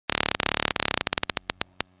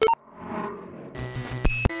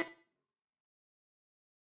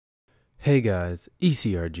Hey guys,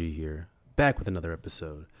 ECRG here, back with another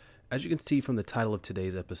episode. As you can see from the title of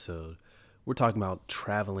today's episode, we're talking about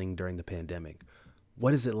traveling during the pandemic.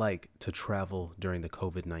 What is it like to travel during the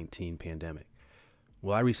COVID 19 pandemic?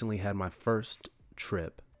 Well, I recently had my first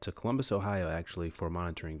trip to Columbus, Ohio, actually, for a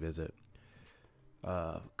monitoring visit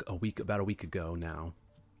about a week ago now.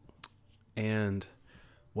 And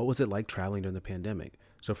what was it like traveling during the pandemic?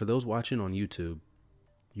 So, for those watching on YouTube,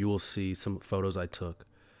 you will see some photos I took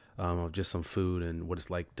of just some food and what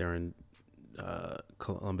it's like during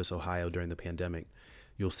Columbus, Ohio during the pandemic.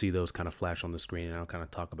 You'll see those kind of flash on the screen, and I'll kind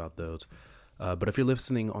of talk about those. But if you're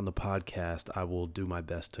listening on the podcast, I will do my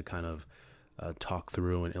best to kind of talk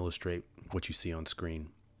through and illustrate what you see on screen.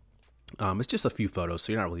 It's just a few photos,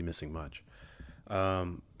 so you're not really missing much.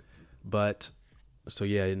 But so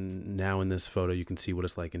yeah, now in this photo, you can see what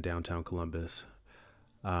it's like in downtown Columbus.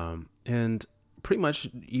 And pretty much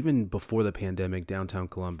even before the pandemic, downtown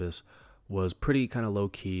Columbus was pretty kind of low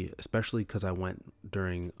key, especially because I went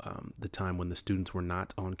during the time when the students were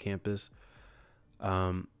not on campus.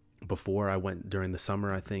 Before I went during the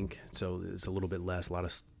summer, I think, so it's a little bit less. A lot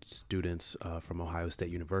of students from Ohio State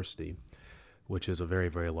University, which is a very,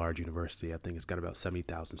 very large university. I think it's got about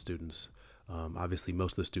 70,000 students. Obviously,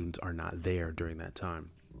 most of the students are not there during that time,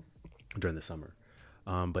 during the summer.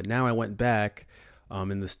 But now I went back,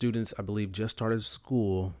 and the students, I believe, just started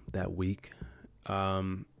school that week.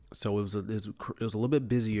 So it was a little bit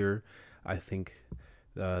busier, I think,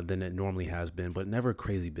 than it normally has been, but never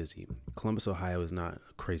crazy busy. Columbus, Ohio is not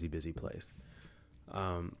a crazy busy place.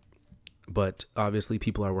 But obviously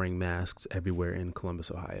people are wearing masks everywhere in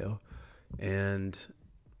Columbus, Ohio. And,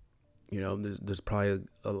 there's probably,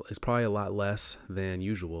 it's probably a lot less than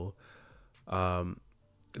usual.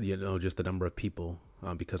 Just the number of people,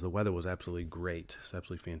 because the weather was absolutely great. It's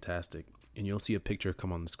absolutely fantastic. And you'll see a picture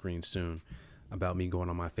come on the screen soon about me going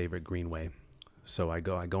on my favorite greenway. So I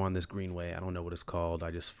go on this greenway. I don't know what it's called. I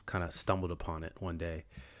just kind of stumbled upon it one day,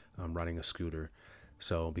 riding a scooter.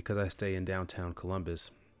 So because I stay in downtown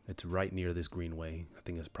Columbus, it's right near this greenway. I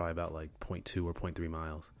think it's probably about like 0.2 or 0.3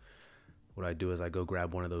 miles. What I do is I go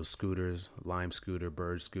grab one of those scooters, Lime scooter,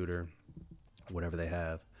 Bird scooter, whatever they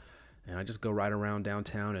have. And I just go right around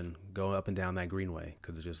downtown and go up and down that greenway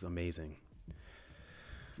because it's just amazing.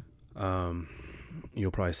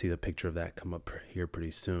 You'll probably see the picture of that come up here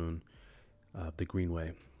pretty soon. The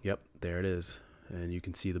greenway. Yep, there it is. And you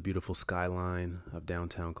can see the beautiful skyline of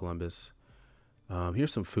downtown Columbus.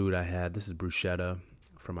 Here's some food I had. This is bruschetta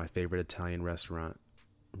from my favorite Italian restaurant.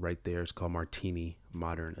 Right there, it's called Martini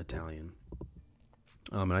Modern Italian.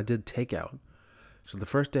 And I did takeout. So the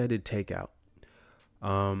first day I did takeout.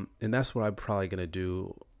 And that's what I'm probably going to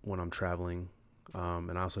do when I'm traveling.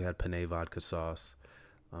 And I also had penne vodka sauce.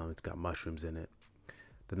 It's got mushrooms in it.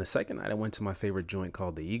 Then the second night I went to my favorite joint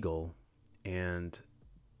called The Eagle. And,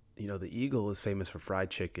 The Eagle is famous for fried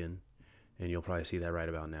chicken. And you'll probably see that right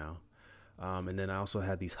about now. And then I also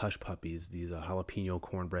had these hush puppies, these jalapeno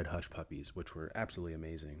cornbread hush puppies, which were absolutely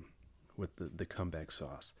amazing with the comeback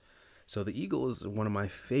sauce. So The Eagle is one of my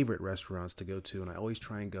favorite restaurants to go to. And I always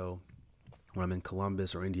try and go when I'm in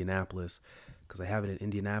Columbus or Indianapolis, because I have it in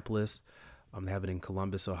Indianapolis. They have it in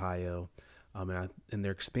Columbus, Ohio. And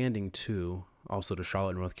they're expanding too, also to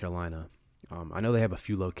Charlotte, North Carolina. I know they have a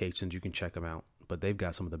few locations. You can check them out, but they've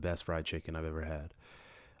got some of the best fried chicken I've ever had.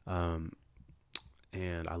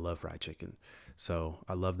 And I love fried chicken. So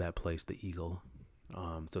I love that place, The Eagle.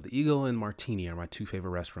 So The Eagle and Martini are my two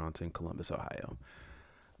favorite restaurants in Columbus, Ohio,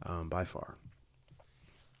 by far.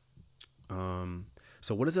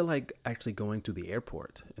 So what is it like actually going through the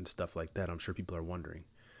airport and stuff like that? I'm sure people are wondering.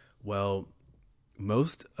 Well,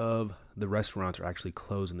 most of the restaurants are actually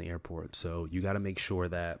closed in the airport, so you got to make sure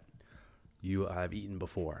that you have eaten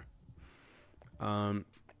before,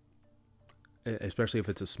 especially if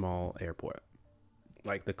it's a small airport.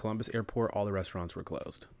 Like the Columbus airport, all the restaurants were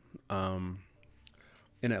closed. In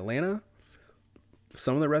Atlanta,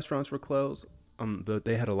 some of the restaurants were closed, but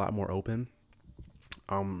they had a lot more open.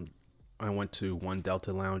 I went to one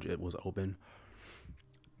Delta Lounge. It was open.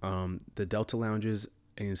 The Delta lounges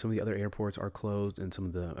and some of the other airports are closed, and some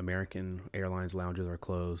of the American Airlines lounges are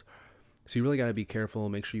closed. So you really got to be careful.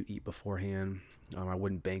 Make sure you eat beforehand. I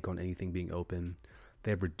wouldn't bank on anything being open.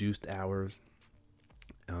 They have reduced hours.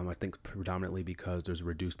 I think predominantly because there's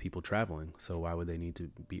reduced people traveling. So why would they need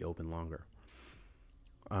to be open longer?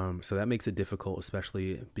 So that makes it difficult,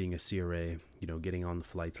 especially being a CRA, getting on the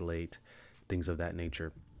flights late, things of that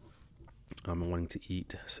nature. And wanting to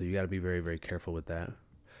eat. So you got to be very, very careful with that.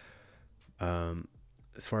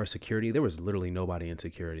 As far as security, there was literally nobody in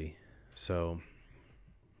security. So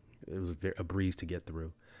it was a breeze to get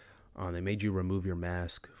through. They made you remove your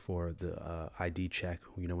mask for the ID check.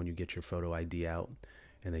 You know, when you get your photo ID out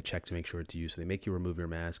and they check to make sure it's you. So they make you remove your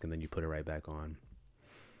mask and then you put it right back on.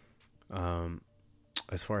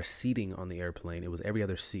 As far as seating on the airplane, it was every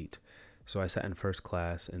other seat. So I sat in first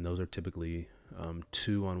class, and those are typically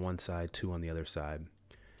 2 on one side, 2 on the other side.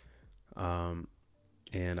 And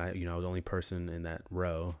I was the only person in that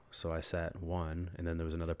row, so I sat one, and then there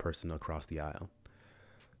was another person across the aisle.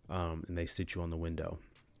 And they sit you on the window.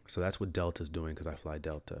 So that's what Delta's doing, because I fly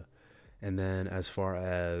Delta. And then as far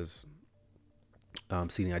as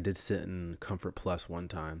seating, I did sit in Comfort Plus one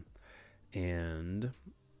time, and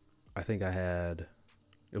I think it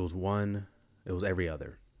was every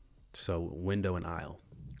other. So window and aisle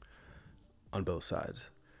on both sides.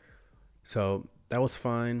 So that was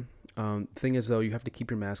fine. Thing is, though, you have to keep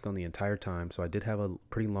your mask on the entire time. So I did have a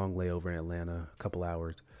pretty long layover in Atlanta, a couple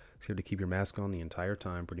hours. So you have to keep your mask on the entire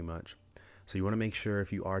time, pretty much. So you want to make sure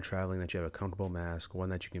if you are traveling that you have a comfortable mask, one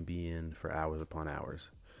that you can be in for hours upon hours.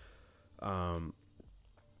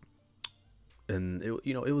 And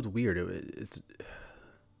it was weird.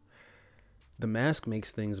 The mask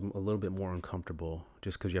makes things a little bit more uncomfortable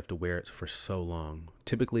just because you have to wear it for so long.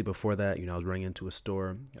 Typically before that, I was running into a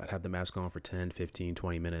store, I'd have the mask on for 10, 15,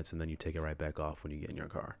 20 minutes, and then you take it right back off when you get in your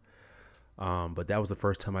car. But that was the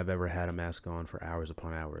first time I've ever had a mask on for hours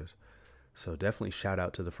upon hours. So definitely shout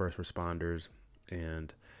out to the first responders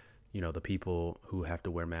and, the people who have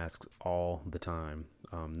to wear masks all the time,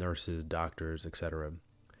 nurses, doctors, etc.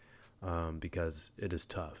 Because it is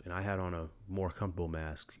tough. And I had on a more comfortable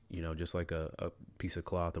mask, just like a piece of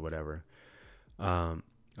cloth or whatever. I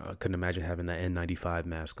couldn't imagine having that N95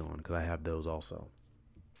 mask on, because I have those also.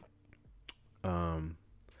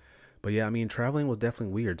 But yeah, traveling was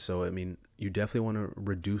definitely weird. So, you definitely want to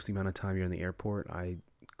reduce the amount of time you're in the airport. I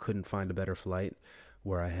couldn't find a better flight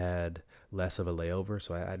where I had less of a layover,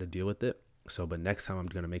 so I had to deal with it. So, but next time I'm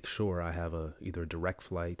going to make sure I have either a direct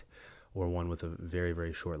flight or one with a very,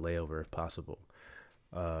 very short layover if possible.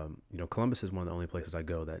 Columbus is one of the only places I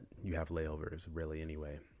go that you have layovers, really,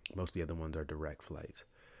 anyway. Most of the other ones are direct flights.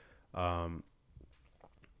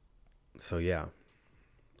 So yeah,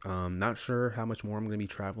 not sure how much more I'm going to be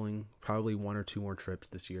traveling. Probably 1 or 2 more trips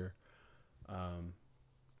this year. And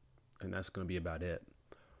that's going to be about it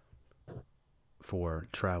for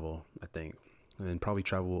travel, I think. And then probably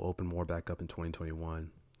travel will open more back up in 2021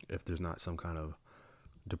 if there's not some kind of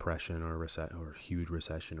depression or huge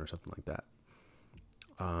recession or something like that.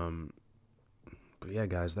 But yeah,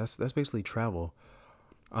 guys, that's basically travel.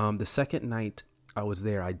 The second night I was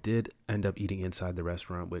there, I did end up eating inside the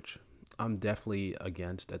restaurant, which I'm definitely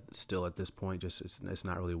against still at this point. Just it's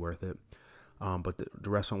not really worth it. But the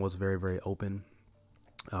restaurant was very, very open.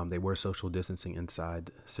 They were social distancing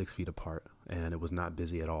inside 6 feet apart, and it was not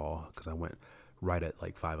busy at all because I went right at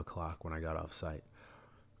like 5 o'clock when I got off site.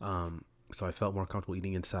 So I felt more comfortable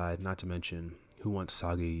eating inside, not to mention, who wants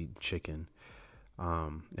soggy chicken?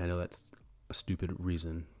 I know that's a stupid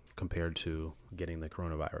reason compared to getting the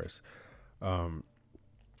coronavirus.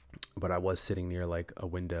 But I was sitting near like a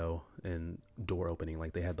window and door opening,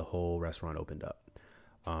 like they had the whole restaurant opened up.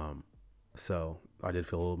 So I did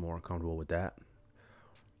feel a little more comfortable with that.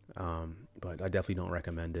 But I definitely don't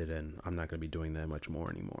recommend it, and I'm not going to be doing that much more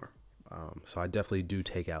anymore. So I definitely do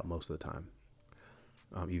take out most of the time.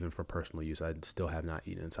 Even for personal use, I still have not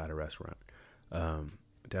eaten inside a restaurant.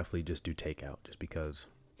 Definitely just do takeout, just because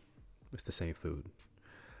it's the same food.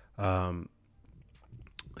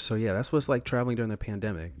 So yeah, that's what it's like traveling during the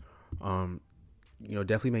pandemic.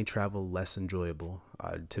 Definitely made travel less enjoyable.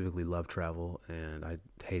 I typically love travel, and I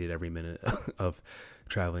hated every minute of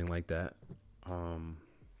traveling like that.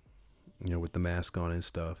 With the mask on and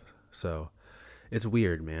stuff. So it's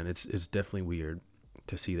weird, man. It's definitely weird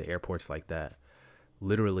to see the airports like that.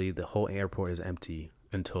 Literally, the whole airport is empty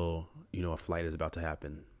until, a flight is about to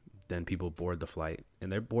happen. Then people board the flight,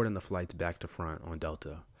 and they're boarding the flights back to front on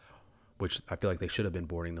Delta, which I feel like they should have been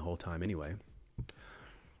boarding the whole time anyway.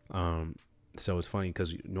 So it's funny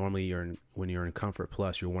because normally when you're in Comfort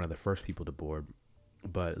Plus, you're one of the first people to board,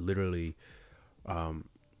 but literally,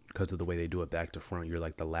 because of the way they do it back to front, you're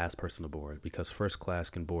like the last person to board, because first class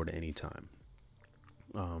can board at any time.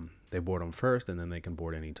 They board them first, and then they can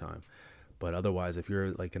board anytime. But otherwise, if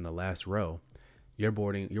you're like in the last row, you're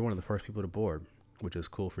one of the first people to board, which is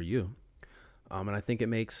cool for you. And I think it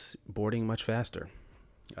makes boarding much faster,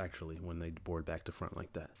 actually, when they board back to front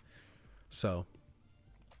like that. So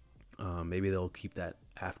maybe they'll keep that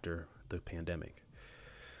after the pandemic.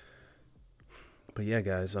 But yeah,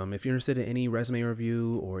 guys, if you're interested in any resume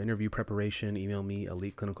review or interview preparation, email me,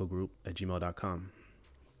 eliteclinicalgroup@gmail.com.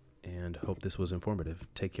 And hope this was informative.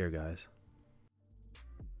 Take care, guys.